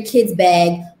snacks in your kid's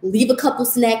bag. Leave a couple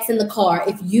snacks in the car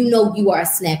if you know you are a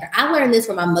snacker. I learned this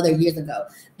from my mother years ago.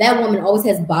 That woman always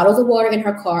has bottles of water in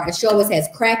her car, and she always has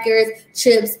crackers,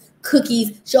 chips,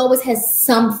 cookies. She always has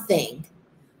something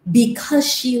because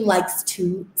she likes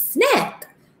to snack.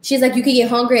 She's like, you can get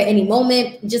hungry at any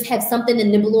moment. Just have something to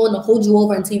nibble on to hold you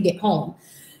over until you get home.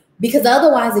 Because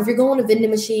otherwise, if you're going to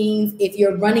vending machines, if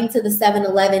you're running to the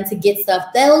 7-Eleven to get stuff,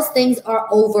 those things are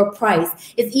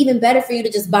overpriced. It's even better for you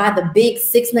to just buy the big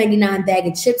 $6.99 bag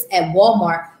of chips at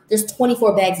Walmart. There's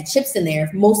 24 bags of chips in there,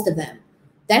 most of them.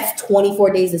 That's 24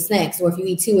 days of snacks. Or if you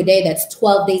eat 2 a day, that's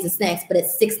 12 days of snacks, but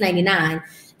it's $6.99.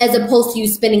 As opposed to you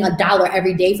spending $1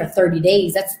 every day for 30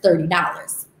 days, that's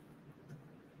 $30.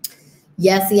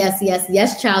 Yes,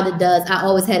 child, it does. I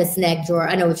always had a snack drawer.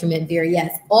 I know what you meant, Vera.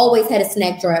 Yes, always had a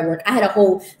snack drawer at work. I had a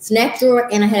whole snack drawer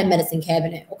and I had a medicine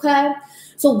cabinet, okay?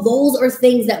 So those are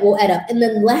things that will add up. And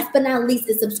then last but not least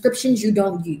is subscriptions you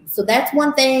don't use. So that's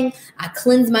one thing I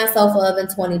cleansed myself of in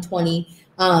 2020.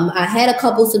 I had a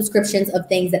couple subscriptions of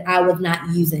things that I was not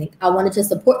using. I wanted to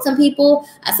support some people.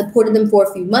 I supported them for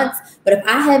a few months. But if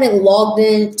I haven't logged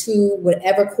in to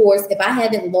whatever course, if I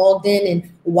haven't logged in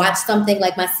and watched something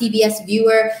like my CBS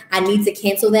viewer, I need to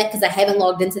cancel that because I haven't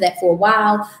logged into that for a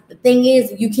while. The thing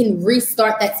is, you can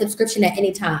restart that subscription at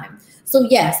any time. So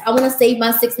yes, I want to save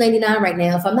my $6.99 right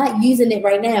now. If I'm not using it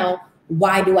right now,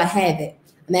 why do I have it?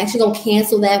 I'm actually going to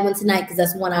cancel that one tonight because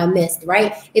that's one I missed,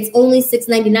 right? It's only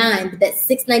 $6.99, but that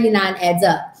 $6.99 adds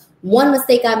up. One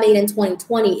mistake I made in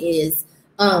 2020 is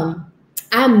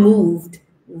I moved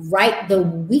right the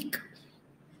week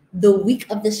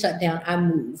of the shutdown. I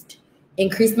moved,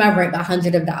 increased my rent by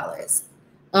hundreds of dollars.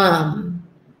 And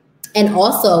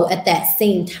also at that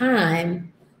same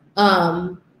time,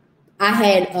 I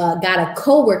had got a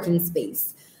co-working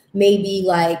space. Maybe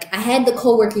like I had the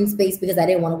co-working space because I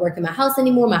didn't want to work in my house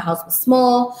anymore. My house was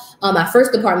small. My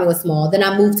first apartment was small. Then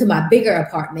I moved to my bigger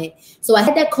apartment. So I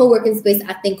had that co-working space,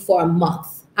 I think, for a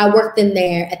month. I worked in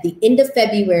there at the end of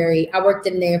February. I worked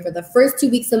in there for the first 2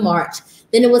 weeks of March.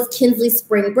 Then it was Kinsley's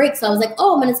spring break. So I was like,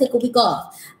 oh, I'm going to take a week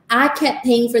off. I kept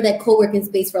paying for that co-working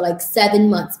space for like 7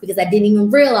 months because I didn't even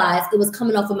realize it was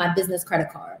coming off of my business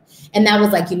credit card. And that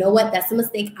was like, you know what? That's a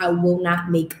mistake I will not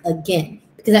make again.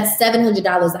 Because that's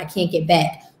 $700 I can't get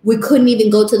back. We couldn't even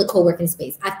go to the co-working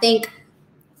space. I think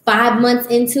 5 months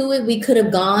into it, we could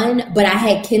have gone, but I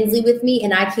had Kinsley with me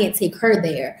and I can't take her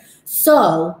there.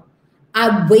 So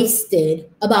I wasted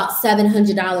about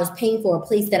 $700 paying for a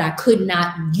place that I could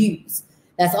not use.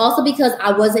 That's also because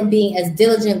I wasn't being as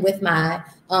diligent with my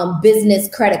business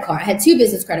credit card. I had 2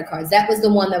 business credit cards. That was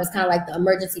the one that was kind of like the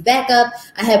emergency backup.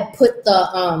 I had put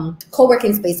the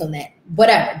co-working space on that.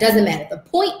 Whatever, doesn't matter. The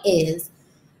point is,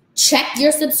 check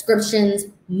your subscriptions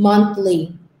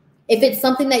monthly. If it's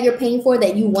something that you're paying for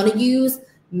that you want to use,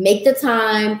 make the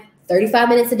time, 35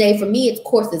 minutes a day. For me, it's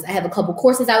courses. I have a couple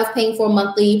courses I was paying for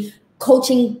monthly,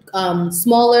 coaching,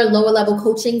 smaller, lower level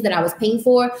coachings that I was paying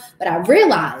for. But I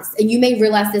realized, and you may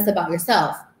realize this about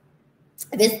yourself,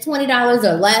 if it's $20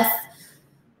 or less,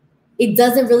 it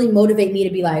doesn't really motivate me to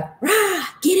be like, rah,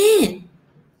 get in.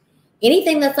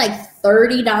 Anything that's like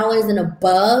 $30 and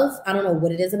above, I don't know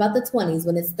what it is about the 20s.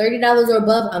 When it's $30 or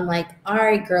above, I'm like, all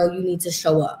right, girl, you need to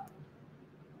show up.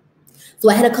 So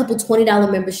I had a couple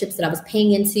 $20 memberships that I was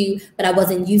paying into, but I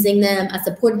wasn't using them. I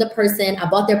supported the person. I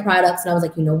bought their products, and I was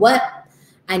like, you know what?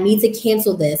 I need to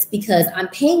cancel this because I'm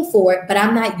paying for it, but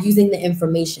I'm not using the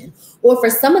information. Or for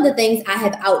some of the things, I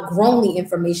have outgrown the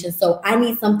information, so I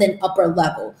need something upper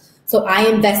level. So I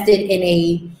invested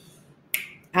in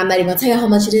I'm not even gonna tell you how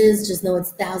much it is, just know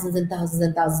it's thousands and thousands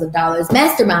and thousands of dollars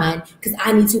mastermind, because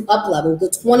I need to up level. The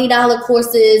 $20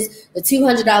 courses, the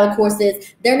 $200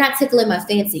 courses, they're not tickling my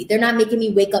fancy. They're not making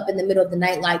me wake up in the middle of the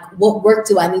night like, what work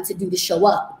do I need to do to show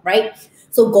up, right?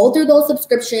 So go through those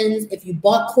subscriptions. If you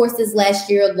bought courses last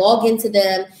year, log into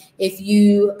them. If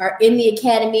you are in the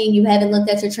academy and you haven't looked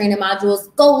at your training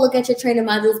modules, go look at your training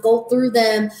modules, go through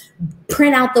them,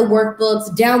 print out the workbooks,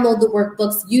 download the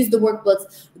workbooks, use the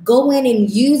workbooks, go in and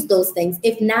use those things.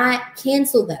 If not,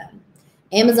 cancel them.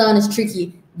 Amazon is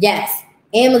tricky. Yes,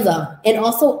 Amazon and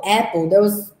also Apple. There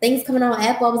was things coming out on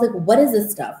Apple. I was like, what is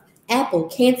this stuff? Apple,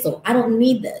 cancel. I don't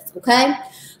need this, okay?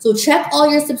 So check all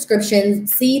your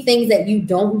subscriptions, see things that you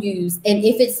don't use, and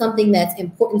if it's something that's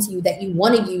important to you that you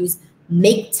want to use,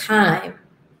 make time.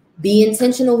 Be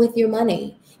intentional with your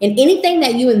money. And anything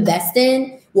that you invest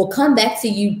in will come back to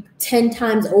you 10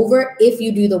 times over if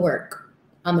you do the work.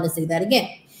 I'm going to say that again.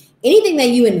 Anything that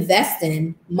you invest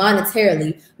in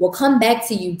monetarily will come back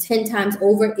to you 10 times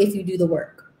over if you do the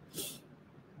work.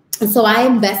 And so I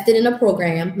invested in a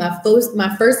program, my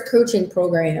first coaching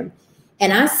program,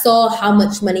 and I saw how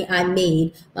much money I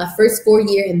made my first 4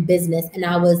 year in business, and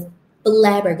I was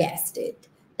flabbergasted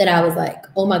that I was like,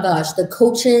 oh my gosh, the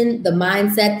coaching, the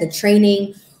mindset, the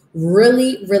training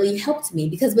really, really helped me,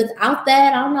 because without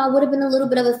that, I don't know, I would have been a little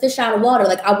bit of a fish out of water.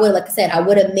 Like I said, I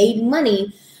would have made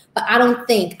money, but I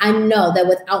know that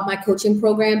without my coaching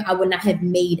program, I would not have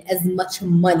made as much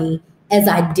money as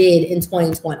I did in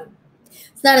 2020.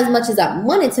 It's not as much as I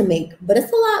wanted to make, but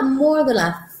it's a lot more than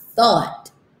I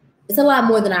thought. It's a lot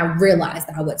more than I realized,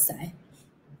 I would say.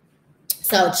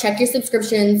 So check your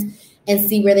subscriptions and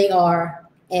see where they are,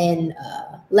 and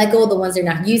let go of the ones they're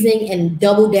not using, and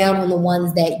double down on the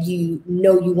ones that you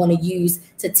know you want to use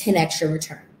to 10x your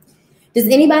return. Does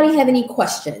anybody have any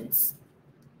questions?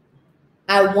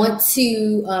 I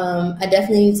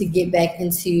definitely need to get back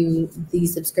into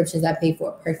these subscriptions I paid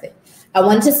for. Perfect. I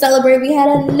wanted to celebrate. We had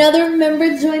another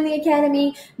member join the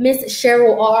academy, Miss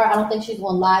Cheryl R. I don't think she's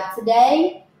on live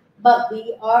today, but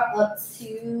we are up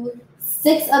to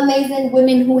 6 amazing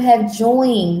women who have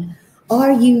joined.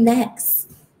 Are you next?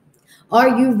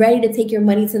 Are you ready to take your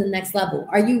money to the next level?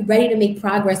 Are you ready to make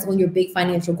progress on your big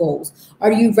financial goals?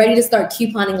 Are you ready to start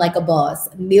couponing like a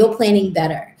boss, meal planning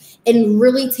better, and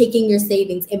really taking your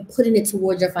savings and putting it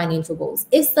towards your financial goals?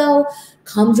 If so,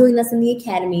 come join us in the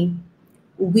academy.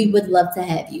 We would love to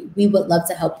have you. We would love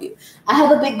to help you. I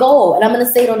have a big goal, and I'm going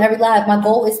to say it on every live. My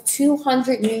goal is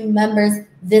 200 new members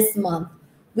this month.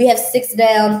 We have 6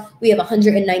 down. We have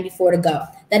 194 to go.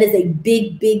 That is a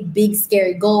big, big, big,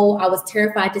 scary goal. I was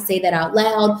terrified to say that out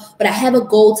loud, but I have a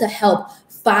goal to help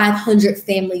 500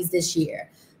 families this year.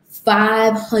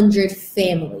 500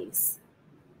 families.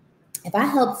 If I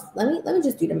help, let me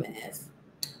just do the math.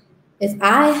 If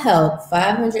I help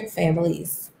 500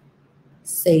 families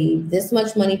save this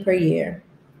much money per year,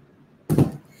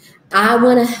 I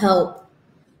want to help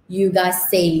you guys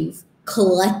save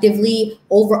collectively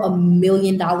over $1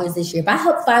 million this year. If I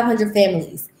help 500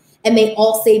 families and they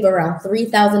all save around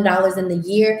 $3,000 in the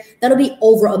year, that'll be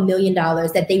over $1 million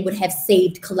that they would have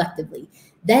saved collectively.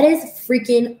 That is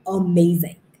freaking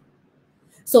amazing.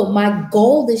 So my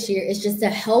goal this year is just to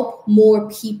help more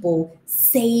people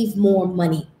save more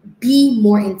money, be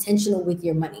more intentional with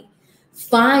your money.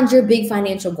 Find your big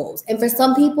financial goals. And for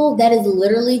some people, that is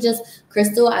literally just,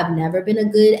 Crystal, I've never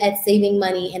been good at saving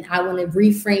money, and I want to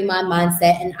reframe my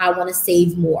mindset, and I want to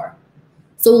save more.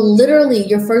 So literally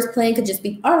your first plan could just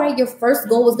be, all right, your first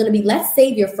goal is going to be, let's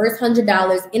save your first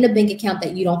 $100 in a bank account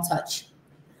that you don't touch.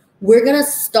 We're going to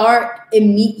start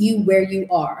and meet you where you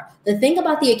are. The thing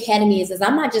about the academy is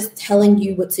I'm not just telling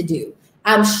you what to do.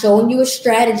 I'm showing you a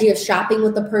strategy of shopping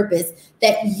with a purpose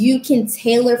that you can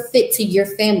tailor fit to your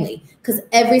family, because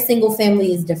every single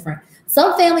family is different.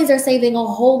 Some families are saving a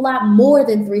whole lot more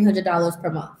than $300 per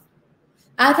month.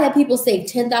 I've had people save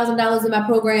 $10,000 in my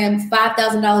program,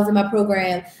 $5,000 in my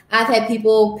program. I've had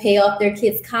people pay off their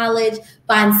kids' college,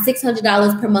 find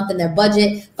 $600 per month in their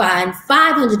budget, find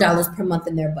 $500 per month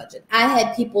in their budget. I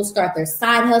had people start their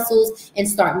side hustles and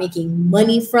start making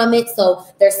money from it. So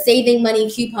they're saving money,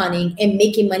 couponing, and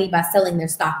making money by selling their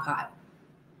stockpile.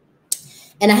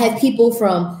 And I have people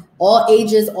from all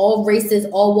ages, all races,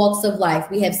 all walks of life.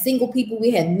 We have single people,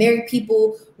 we have married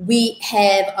people, we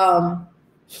have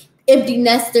empty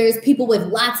nesters, people with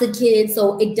lots of kids.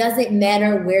 So it doesn't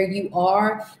matter where you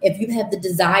are. If you have the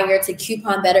desire to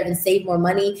coupon better and save more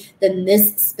money, then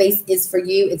this space is for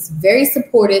you. It's very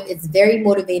supportive, it's very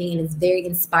motivating, and it's very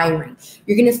inspiring.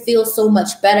 You're going to feel so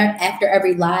much better after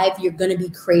every live. You're going to be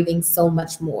craving so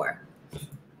much more.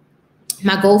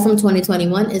 My goal from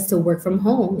 2021 is to work from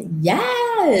home.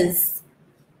 Yes.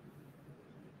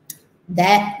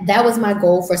 That was my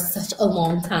goal for such a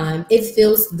long time. It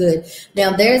feels good.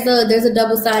 Now there's a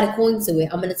double-sided coin to it.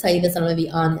 I'm going to tell you this, I'm going to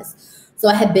be honest. So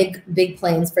I had big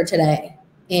plans for today,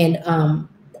 and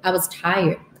I was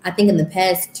tired. I think in the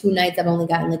past 2 nights I've only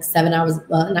gotten like 7 hours.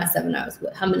 Well, not 7 hours,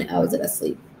 but how many hours did I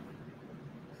sleep?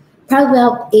 Probably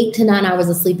about 8 to 9 hours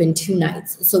of sleep in 2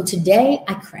 nights. So today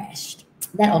I crashed.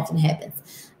 That often happens.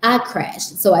 I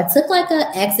crashed. So I took like an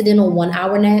accidental 1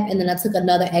 hour nap, and then I took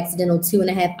another accidental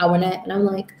 2.5 hour nap. And I'm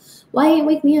like, why didn't you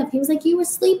wake me up? He was like, you were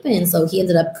sleeping. So he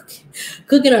ended up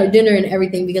cooking our dinner and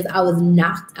everything because I was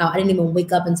knocked out. I didn't even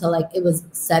wake up until like it was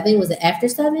 7. Was it after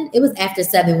 7? It was after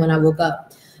 7 when I woke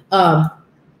up.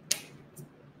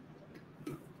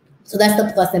 So that's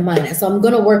the plus and minus. So I'm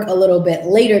going to work a little bit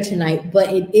later tonight, but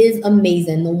it is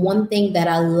amazing. The one thing that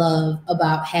I love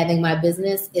about having my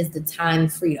business is the time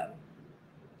freedom.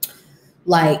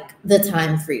 Like the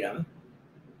time freedom.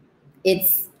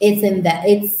 It's in that,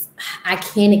 I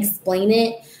can't explain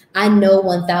it. I know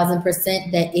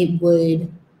 1000% that it would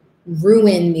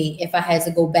ruin me if I had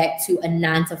to go back to a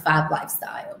 9-to-5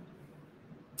 lifestyle.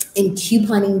 And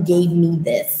couponing gave me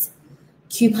this.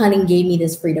 Couponing gave me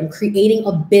this freedom. Creating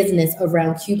a business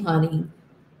around couponing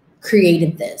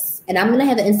created this. And I'm going to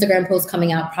have an Instagram post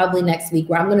coming out probably next week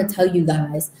where I'm going to tell you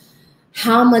guys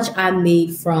how much I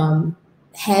made from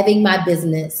having my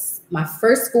business, my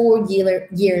first full year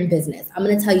in business. I'm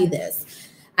going to tell you this.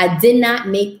 I did not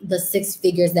make the 6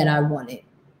 figures that I wanted.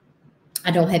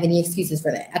 I don't have any excuses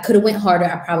for that. I could have went harder.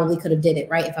 I probably could have did it,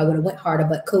 right? If I would have went harder,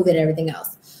 but COVID and everything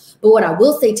else. But what I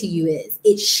will say to you is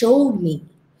it showed me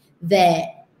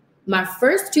that my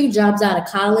first 2 jobs out of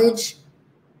college,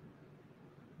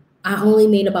 I only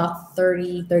made about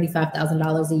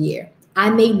 $35,000 a year. I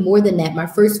made more than that my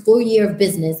first full year of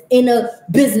business in a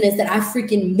business that I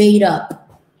freaking made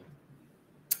up.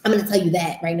 I'm going to tell you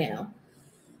that right now.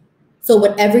 So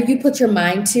whatever you put your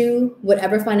mind to,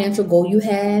 whatever financial goal you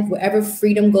have, whatever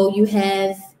freedom goal you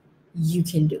have, you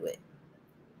can do it.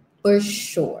 For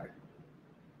sure.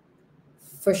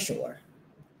 For sure.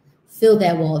 Fill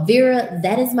that wall. Vera,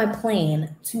 that is my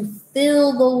plan, to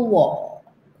fill the wall.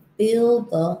 Fill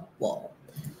the wall.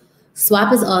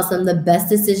 Swap is awesome. The best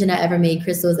decision I ever made.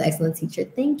 Crystal is an excellent teacher.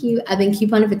 Thank you. I've been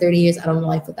couponing for 30 years. I don't know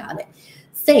life without it.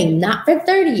 Same, not for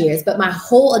 30 years, but my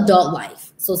whole adult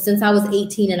life. So since I was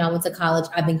 18 and I went to college,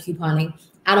 I've been couponing.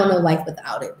 I don't know life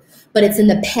without it. But it's in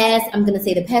the past, I'm going to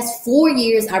say the past 4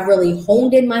 years, I've really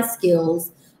honed in my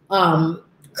skills,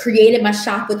 created my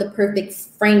shop with a purpose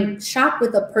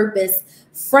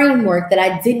framework that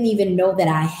I didn't even know that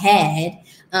I had.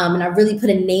 And I really put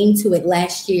a name to it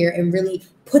last year and really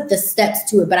put the steps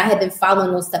to it, but I had been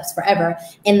following those steps forever.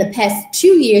 In the past 2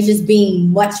 years, just being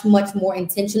much more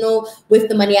intentional with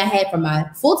the money I had from my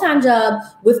full-time job,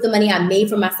 with the money I made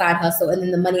from my side hustle, and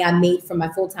then the money I made from my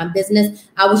full-time business.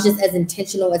 I was just as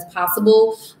intentional as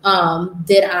possible.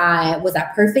 Was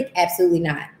I perfect? Absolutely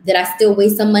not. Did I still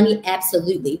waste some money?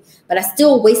 Absolutely. But I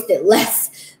still wasted less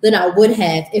than I would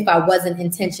have if I wasn't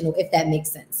intentional, if that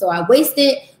makes sense. So I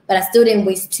wasted, but I still didn't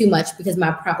waste too much because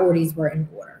my priorities were in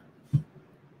order.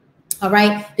 All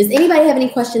right. Does anybody have any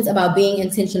questions about being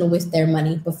intentional with their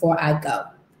money before I go?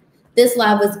 This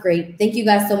live was great. Thank you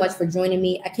guys so much for joining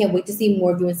me. I can't wait to see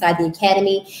more of you inside the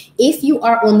academy. If you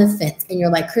are on the fence and you're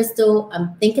like, Crystal,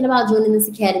 I'm thinking about joining this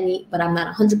academy, but I'm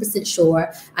not 100%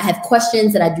 sure. I have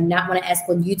questions that I do not want to ask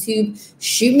on YouTube.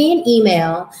 Shoot me an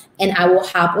email and I will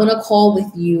hop on a call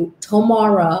with you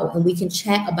tomorrow and we can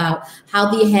chat about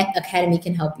how the academy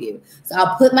can help you. So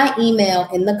I'll put my email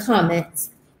in the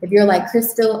comments. If you're like,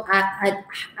 Crystal,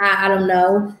 I don't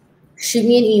know, shoot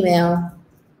me an email.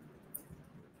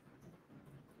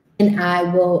 And I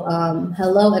will,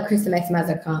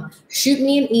 hello@crystalmaximize.com. Shoot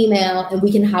me an email and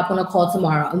we can hop on a call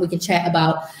tomorrow and we can chat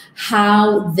about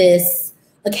how this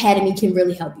academy can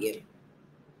really help you.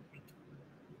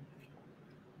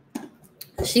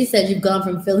 She said you've gone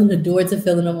from filling the door to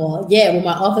filling the wall. Yeah, when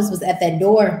my office was at that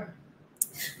door,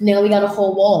 now we got a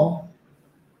whole wall.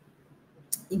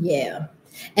 Yeah.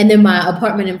 And then my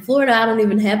apartment in Florida, I don't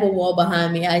even have a wall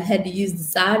behind me. I had to use the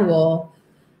side wall.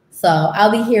 So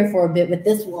I'll be here for a bit with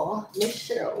this wall. Miss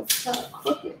Cheryl, so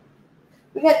crooked.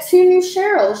 We got 2 new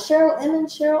Cheryls, Cheryl M and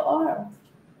Cheryl R.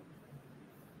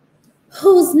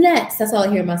 Who's next? That's all I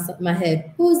hear in my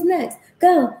head. Who's next?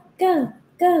 Go, go,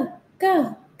 go,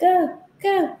 go, go,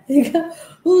 go.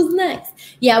 Who's next?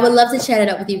 Yeah, I would love to chat it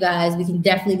up with you guys. We can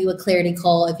definitely do a clarity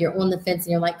call if you're on the fence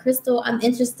and you're like, Crystal, I'm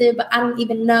interested, but I don't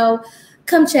even know.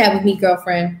 Come chat with me,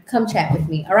 girlfriend. Come chat with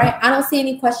me. All right. I don't see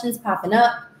any questions popping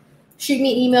up. Shoot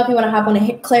me an email if you want to hop on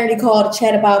a clarity call to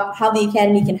chat about how the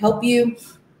Academy can help you.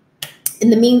 In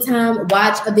the meantime,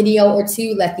 watch a video or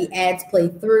two, let the ads play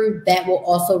through. That will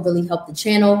also really help the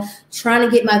channel. Trying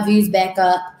to get my views back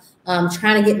up.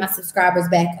 Trying to get my subscribers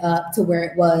back up to where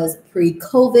it was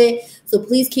pre-COVID. So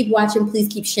please keep watching. Please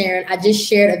keep sharing. I just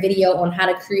shared a video on how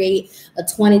to create a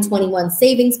 2021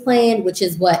 savings plan, which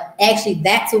is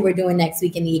that's what we're doing next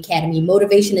week in the Academy.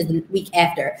 Motivation is the week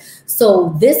after.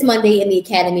 So this Monday in the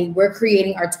Academy, we're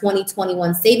creating our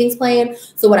 2021 savings plan.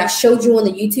 So what I showed you on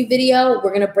the YouTube video,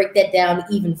 we're going to break that down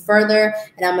even further.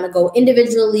 And I'm going to go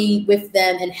individually with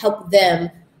them and help them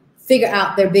figure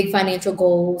out their big financial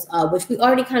goals, which we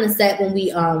already kind of set when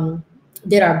we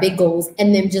did our big goals,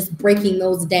 and then just breaking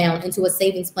those down into a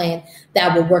savings plan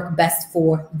that will work best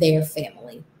for their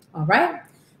family. All right.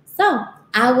 So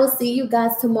I will see you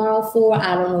guys tomorrow for,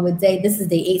 I don't know what day. This is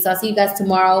day 8. So I'll see you guys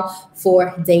tomorrow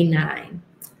for day 9.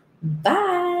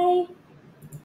 Bye.